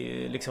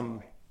i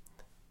liksom,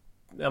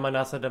 ja, men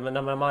alltså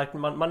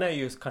man är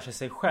ju kanske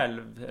sig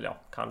själv, eller ja,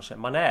 kanske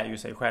man är ju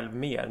sig själv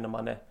mer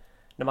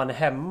när man är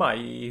hemma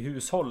i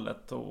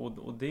hushållet,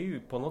 och det är ju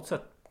på något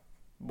sätt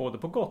både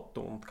på gott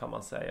och ont, kan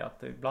man säga,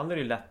 att ibland är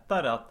det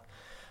lättare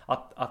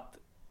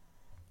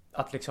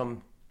att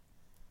liksom,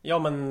 ja,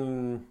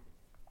 men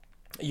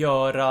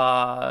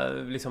göra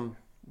liksom,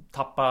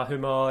 tappa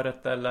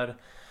humöret eller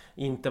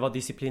inte vara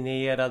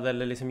disciplinerad,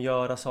 eller liksom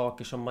göra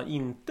saker som man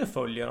inte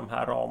följer de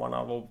här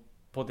ramarna och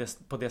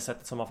på det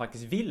sättet som man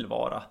faktiskt vill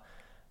vara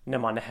när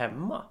man är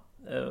hemma,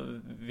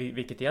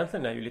 vilket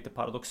egentligen är ju lite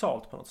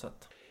paradoxalt på något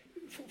sätt.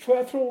 Får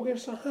jag fråga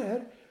så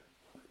här,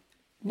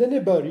 när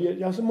ni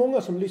börjar, alltså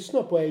många som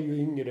lyssnar på är ju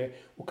yngre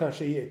och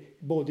kanske är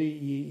både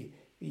i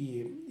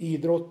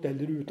idrott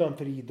eller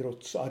utanför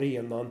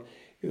idrottsarenan,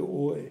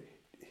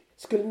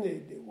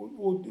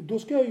 och då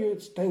ska jag ju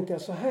tänka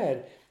så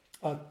här,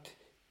 att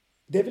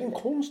det är väl en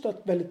konst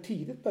att väldigt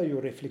tidigt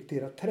börja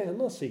reflektera,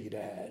 träna sig i det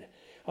här.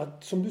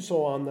 Att, som du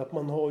sa, Anna, att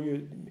man har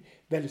ju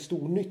väldigt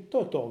stor nytta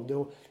av det.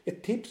 Och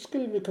ett tips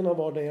skulle väl kunna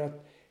vara det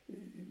att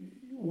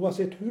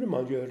oavsett hur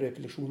man gör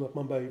reflektion, att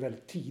man börjar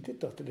väldigt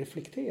tidigt att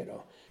reflektera.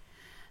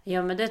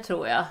 Ja, men det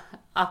tror jag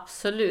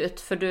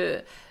absolut, för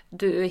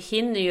du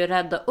hinner ju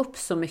rädda upp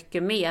så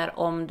mycket mer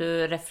om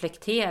du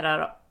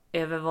reflekterar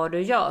över vad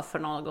du gör för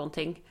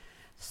någonting.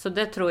 Så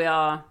det tror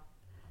jag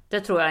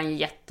är en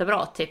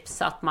jättebra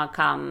tips, att man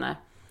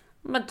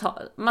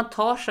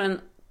tar sig en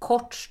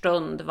kort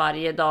stund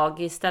varje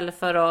dag. Istället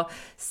för att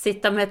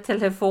sitta med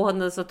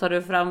telefonen så tar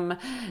du fram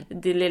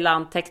din lilla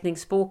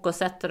anteckningsbok och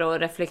sätter och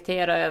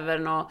reflekterar över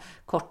några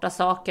korta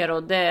saker.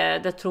 Och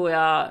det tror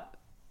jag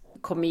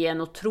kommer ge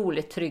en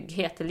otrolig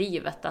trygghet i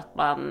livet. Att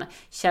man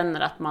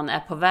känner att man är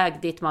på väg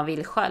dit man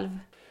vill själv.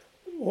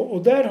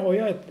 Och där har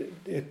jag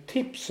ett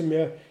tips som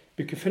jag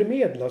brukar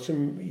förmedla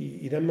som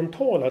i den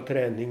mentala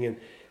träningen.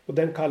 Och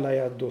den kallar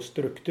jag då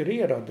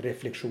strukturerad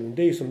reflektion.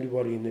 Det är som du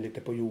var inne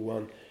lite på,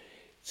 Johan.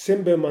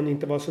 Sen behöver man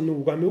inte vara så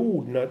noga med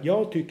orden.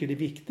 Jag tycker det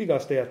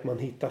viktigaste är att man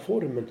hittar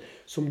formen.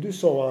 Som du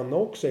sa, Anna,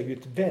 också är ju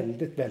ett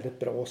väldigt, väldigt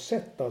bra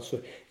sätt. Alltså,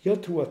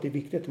 jag tror att det är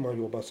viktigt att man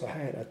jobbar så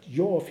här. Att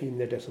jag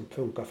finner det som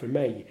funkar för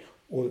mig.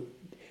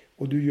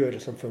 Och du gör det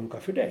som funkar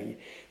för dig.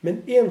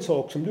 Men en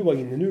sak som du var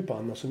inne nu på,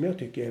 Anna, som jag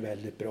tycker är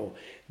väldigt bra.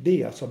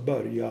 Det är alltså att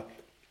börja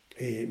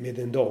med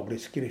en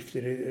daglig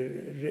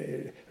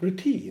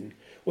skriftrutin.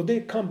 Och det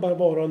kan bara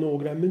vara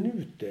några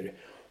minuter.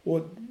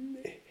 Och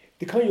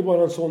det kan ju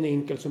vara en sån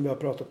enkel som vi har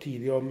pratat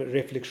tidigare om,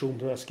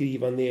 reflektionerna,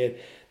 skriva ner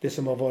det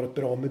som har varit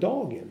bra med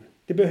dagen.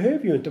 Det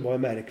behöver ju inte vara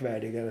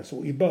märkvärdigare än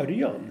så i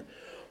början.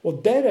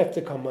 Och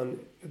därefter kan man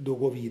då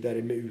gå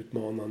vidare med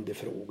utmanande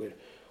frågor.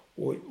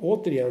 Och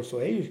återigen så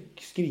är ju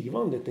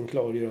skrivandet en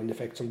klargörande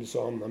effekt, som du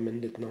sa, Anna, med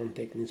en liten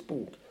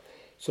anteckningsbok.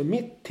 Så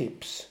mitt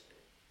tips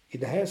i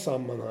det här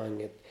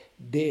sammanhanget,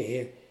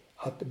 det är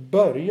att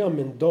börja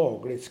med en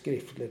daglig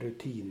skriftlig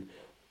rutin.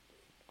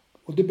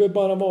 Och det bör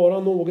bara vara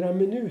några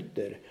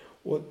minuter.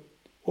 Och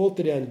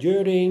återigen,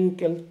 gör det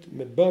enkelt.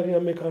 Börja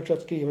med kanske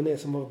att skriva ner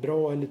som var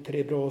bra, eller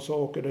 3 bra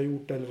saker du har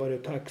gjort eller vad du är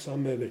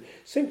tacksam över.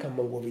 Sen kan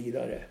man gå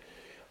vidare.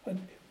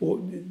 Och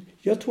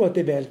jag tror att det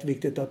är väldigt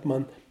viktigt att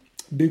man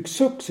bygger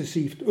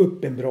successivt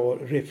upp en bra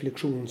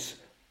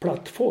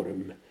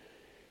reflektionsplattform.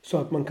 Så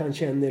att man kan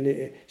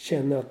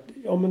känna att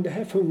ja, men det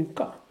här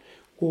funkar.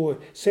 Och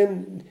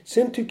sen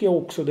tycker jag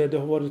också det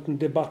har varit en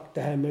debatt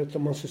det här med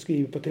om man ska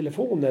skriva på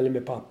telefon eller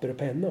med papper och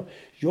penna.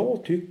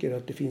 Jag tycker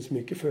att det finns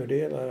mycket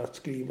fördelar att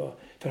skriva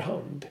för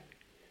hand.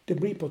 Det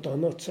blir på ett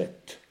annat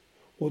sätt.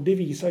 Och det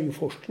visar ju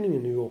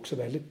forskningen nu också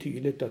väldigt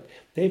tydligt att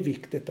det är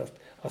viktigt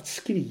att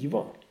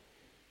skriva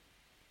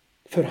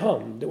för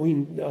hand och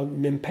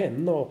med en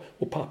penna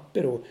och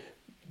papper. Och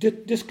det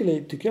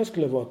tycker jag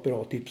skulle vara ett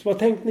bra tips. Vad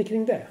tänkte ni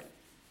kring det?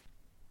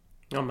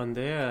 Ja, men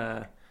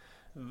det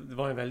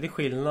var en väldig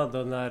skillnad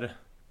då när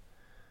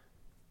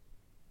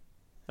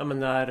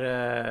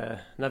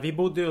vi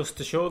bodde i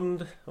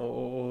Östersund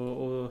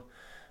och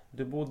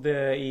du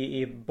bodde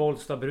i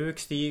Bollstabruk,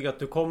 Stig, att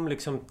du kom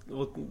liksom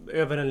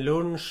över en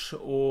lunch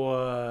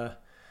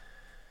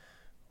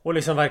och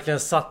liksom verkligen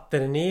satte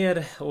dig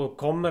ner och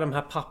kom med de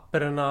här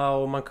papperna,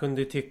 och man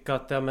kunde tycka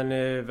att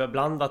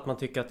ibland att man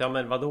tycker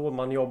att vadå,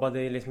 man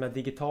jobbade liksom med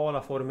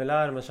digitala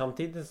formulär, men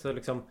samtidigt så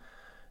liksom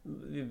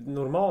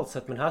normalt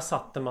sett, men här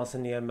satte man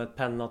sig ner med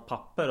penna och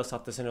papper och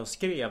satte sig ner och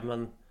skrev.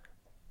 Men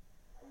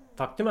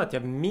faktum är att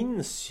jag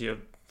minns ju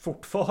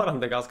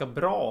fortfarande ganska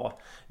bra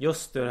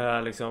just det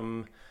här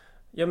liksom,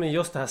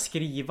 just det här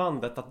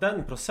skrivandet, att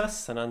den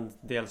processen är en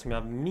del som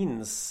jag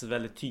minns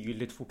väldigt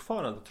tydligt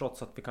fortfarande,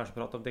 trots att vi kanske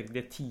pratade om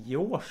det 10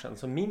 år sedan,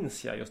 så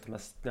minns jag just de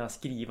här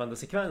skrivande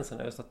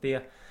sekvenserna, just att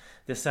det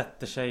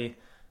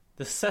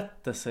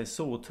sätter sig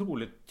så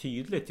otroligt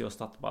tydligt,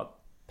 just att bara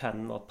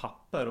penna och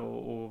papper,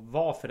 och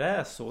varför det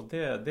är så,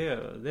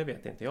 det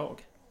vet inte jag.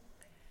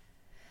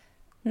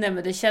 Nej,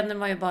 men det känner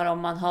man ju bara om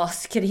man har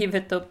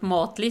skrivit upp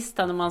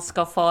matlistan och man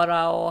ska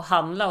fara och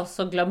handla, och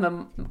så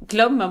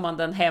glömmer man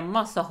den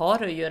hemma, så har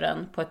du ju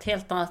den på ett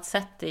helt annat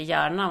sätt i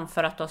hjärnan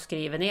för att du har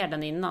skrivit ner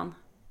den innan.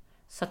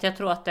 Så att jag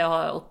tror att det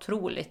har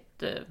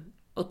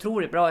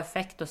otroligt bra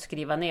effekt att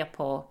skriva ner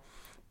på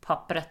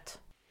pappret.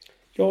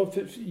 Ja,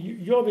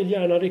 jag vill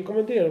gärna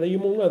rekommendera, det är ju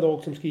många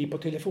idag som skriver på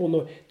telefon,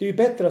 och det är ju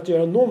bättre att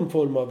göra någon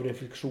form av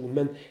reflektion,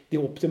 men det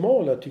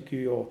optimala tycker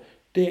jag,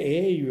 det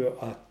är ju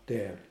att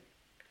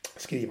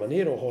skriva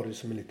ner och ha det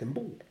som en liten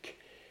bok.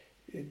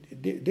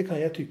 Det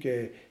kan jag tycka,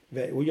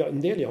 och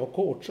en del jag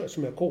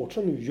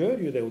coachar nu gör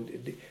ju det, och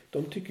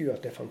de tycker ju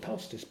att det är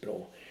fantastiskt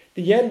bra.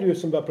 Det gäller ju,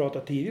 som vi har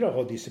pratat tidigare, att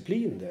ha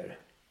disciplin där.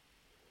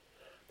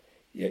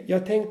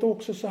 Jag tänkte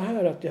också så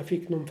här att jag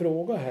fick någon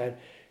fråga här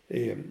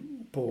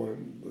på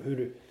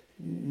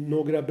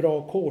några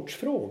bra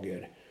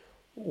coachfrågor.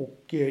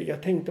 Och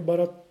jag tänkte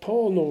bara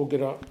ta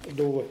några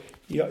då.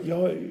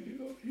 Jag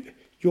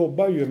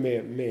jobbar ju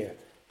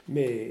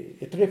med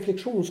ett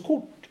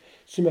reflektionskort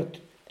som jag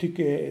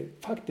tycker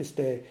faktiskt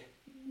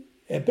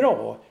är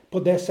bra. På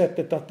det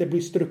sättet att det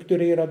blir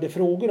strukturerade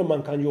frågor och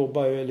man kan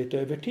jobba lite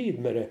över tid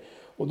med det.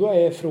 Och då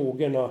är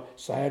frågorna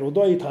så här, och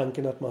då är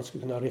tanken att man ska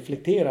kunna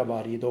reflektera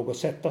varje dag och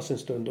sätta sig en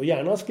stund och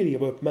gärna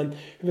skriva upp. Men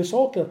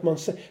huvudsaken att man,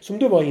 som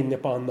du var inne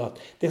på, annat,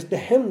 det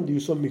händer ju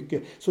så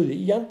mycket så det är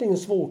egentligen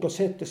svårt att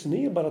sätta sig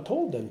ner och bara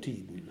ta den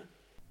tiden.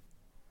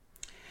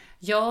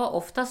 Ja,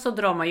 ofta så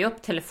drar man ju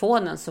upp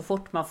telefonen så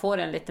fort man får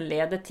en liten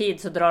ledetid,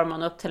 så drar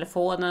man upp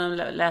telefonen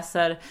och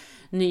läser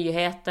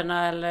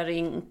nyheterna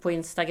eller på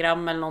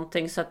Instagram eller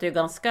någonting, så att det är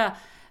ganska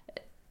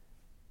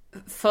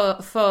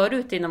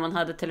Förut innan man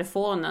hade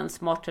telefonen,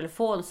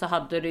 smarttelefon, så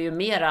hade du ju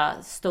mera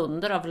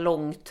stunder av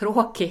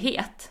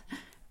långtråkighet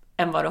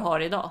än vad du har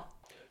idag.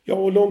 Ja,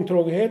 och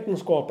långtråkigheten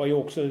skapar ju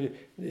också,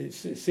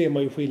 ser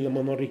man ju skillnad,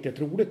 man har riktigt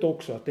roligt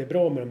också, att det är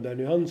bra med de där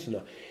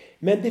nyanserna.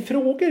 Men de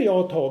frågor jag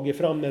har tagit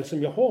fram, eller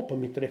som jag har på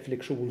mitt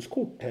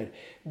reflektionskort här,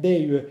 det är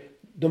ju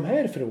de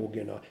här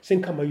frågorna.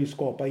 Sen kan man ju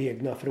skapa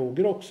egna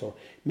frågor också.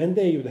 Men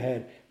det är ju det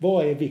här,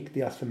 vad är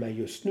viktigast för mig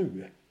just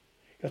nu?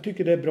 Jag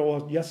tycker det är bra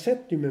att jag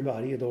sätter mig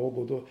varje dag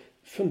och då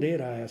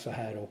funderar jag så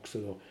här också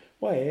då.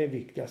 Vad är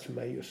viktigast för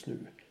mig just nu?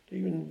 Det är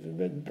ju en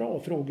väldigt bra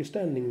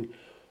frågeställning.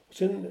 Och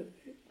sen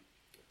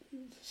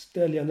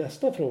ställer jag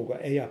nästa fråga.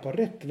 Är jag på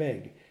rätt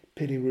väg?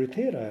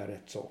 Prioriterar jag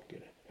rätt saker?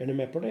 Är ni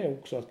med på det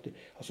också?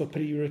 Alltså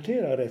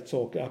prioritera rätt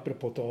saker,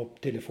 apropå att ta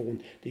upp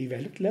telefon. Det är ju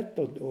väldigt lätt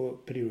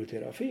att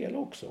prioritera fel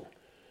också.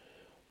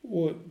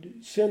 Och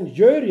sen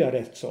gör jag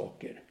rätt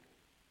saker.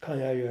 Kan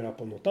jag göra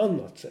på något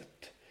annat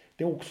sätt?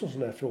 Det är också en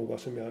sån här fråga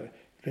som jag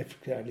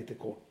reflekterar lite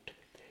kort.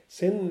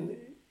 Sen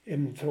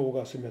en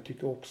fråga som jag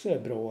tycker också är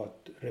bra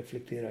att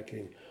reflektera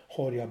kring.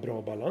 Har jag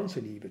bra balans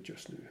i livet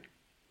just nu?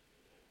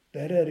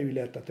 Där är det ju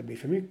lätt att det blir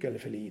för mycket eller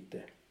för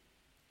lite.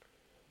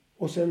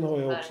 Och sen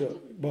har jag också,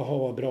 vad har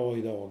varit bra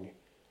idag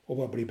och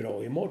vad blir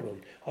bra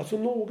imorgon? Alltså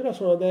några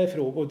sådana där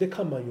frågor, och det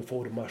kan man ju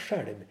forma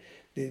själv.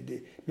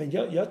 Men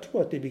jag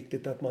tror att det är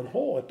viktigt att man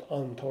har ett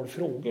antal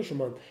frågor som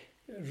man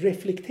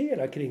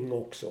reflekterar kring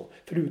också.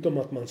 Förutom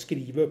att man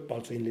skriver upp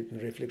alltså i en liten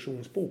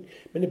reflektionsbok.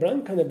 Men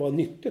ibland kan det vara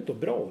nyttigt och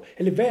bra.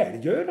 Eller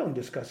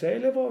välgörande ska jag säga.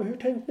 Eller hur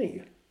tänkte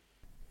ni?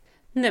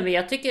 Nej, men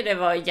jag tycker det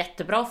var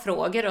jättebra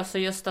frågor, och så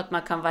just att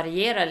man kan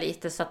variera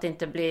lite så att det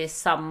inte blir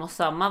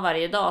samma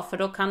varje dag, för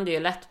då kan det ju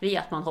lätt bli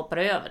att man hoppar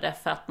över det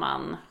för att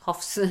man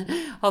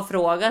har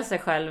frågat sig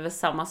själv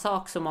samma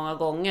sak så många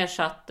gånger.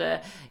 Så att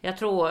jag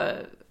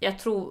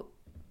tror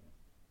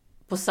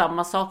på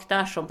samma sak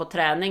där som på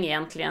träning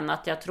egentligen,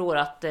 att jag tror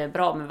att det är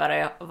bra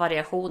med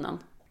variationen.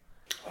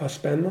 Ja,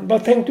 spännande.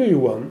 Vad tänkte du,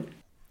 Johan?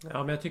 Ja,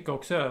 men jag tycker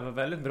också det var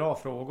väldigt bra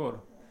frågor.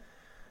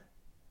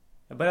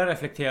 Jag börjar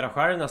reflektera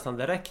själv nästan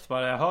direkt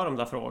bara jag hör de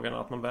där frågorna.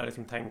 Att man börjar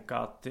liksom tänka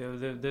att det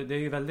är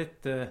ju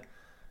väldigt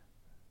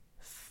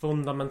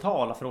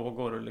fundamentala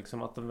frågor.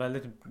 Liksom, att de är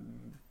väldigt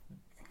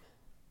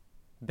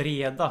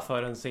breda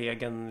för ens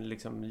egen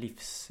liksom,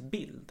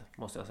 livsbild,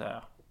 måste jag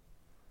säga.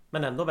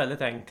 Men ändå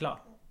väldigt enkla.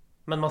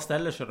 Men man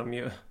ställer sig dem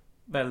ju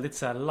väldigt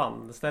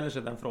sällan. Det ställer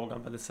sig den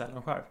frågan väldigt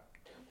sällan själv.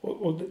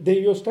 Och det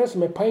är just det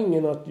som är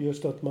poängen, att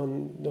just att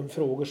de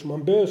frågor som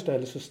man bör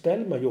ställa så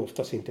ställer man ju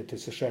oftast inte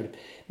till sig själv.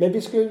 Men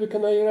vi skulle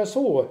kunna göra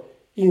så,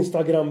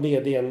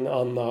 Instagram-vdn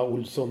Anna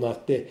Olsson,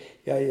 att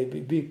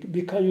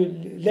vi kan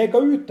ju lägga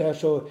ut det här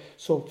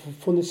så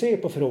får ni se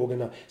på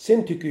frågorna.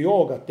 Sen tycker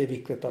jag att det är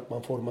viktigt att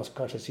man formar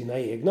kanske sina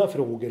egna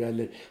frågor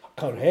eller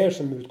kan här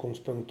som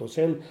utgångspunkt, och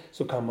sen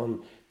så kan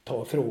man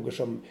ta frågor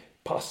som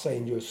passar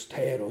in just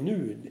här och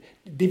nu.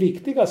 Det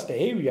viktigaste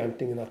är ju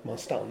egentligen att man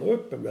stannar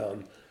upp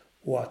ibland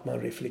och att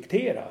man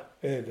reflekterar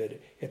över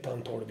ett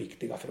antal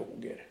viktiga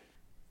frågor.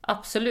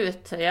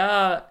 Absolut.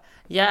 Jag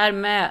är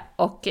med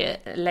och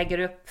lägger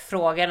upp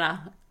frågorna.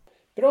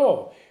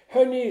 Bra.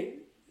 Hörrni,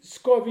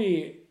 ska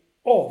vi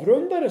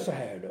avrunda det så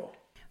här då?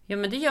 Ja,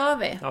 men det gör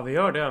vi. Ja, vi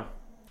gör det.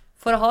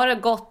 Får ha det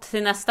gott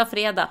till nästa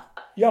fredag.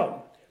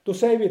 Ja, då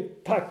säger vi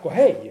tack och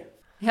hej.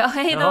 Ja,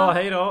 hej då. Ja,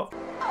 hej då.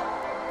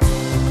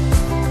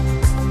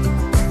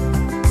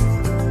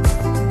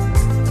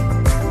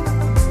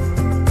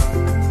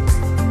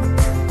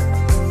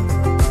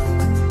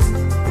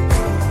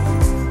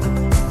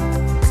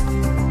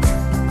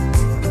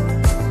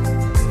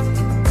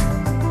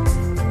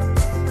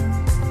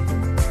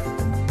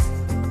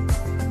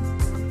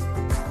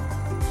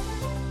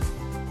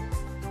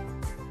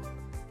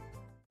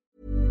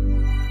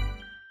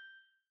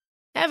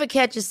 Ever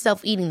catch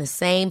yourself eating the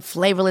same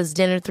flavorless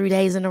dinner 3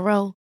 days in a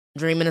row?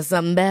 Dreaming of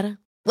something better?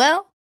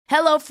 Well,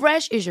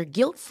 HelloFresh is your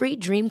guilt-free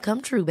dream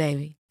come true,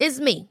 baby.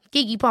 It's me,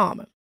 Keke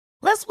Palmer.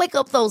 Let's wake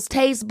up those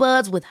taste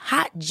buds with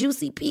hot,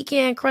 juicy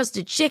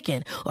pecan-crusted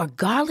chicken or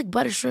garlic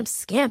butter shrimp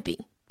scampi.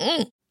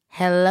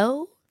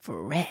 Hello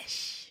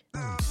Fresh.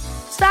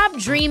 Stop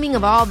dreaming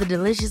of all the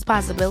delicious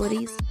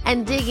possibilities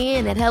and dig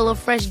in at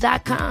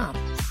HelloFresh.com.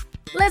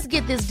 Let's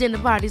get this dinner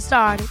party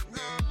started.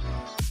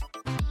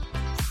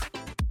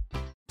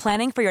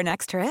 Planning for your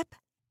next trip?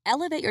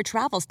 Elevate your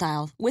travel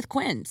style with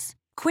Quince.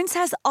 Quince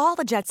has all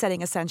the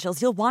jet-setting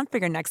essentials you'll want for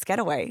your next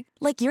getaway,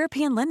 like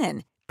European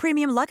linen,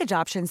 premium luggage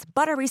options,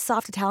 buttery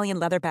soft Italian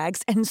leather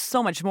bags, and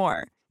so much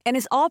more. And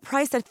is all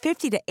priced at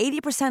 50 to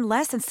 80%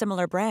 less than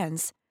similar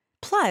brands.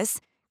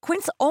 Plus,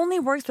 Quince only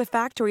works with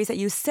factories that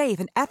use safe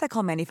and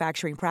ethical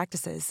manufacturing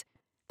practices.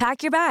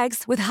 Pack your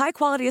bags with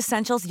high-quality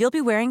essentials you'll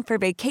be wearing for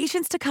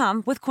vacations to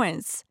come with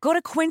Quince. Go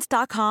to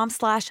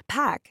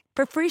quince.com/pack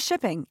for free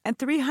shipping and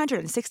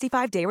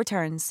 365-day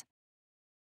returns.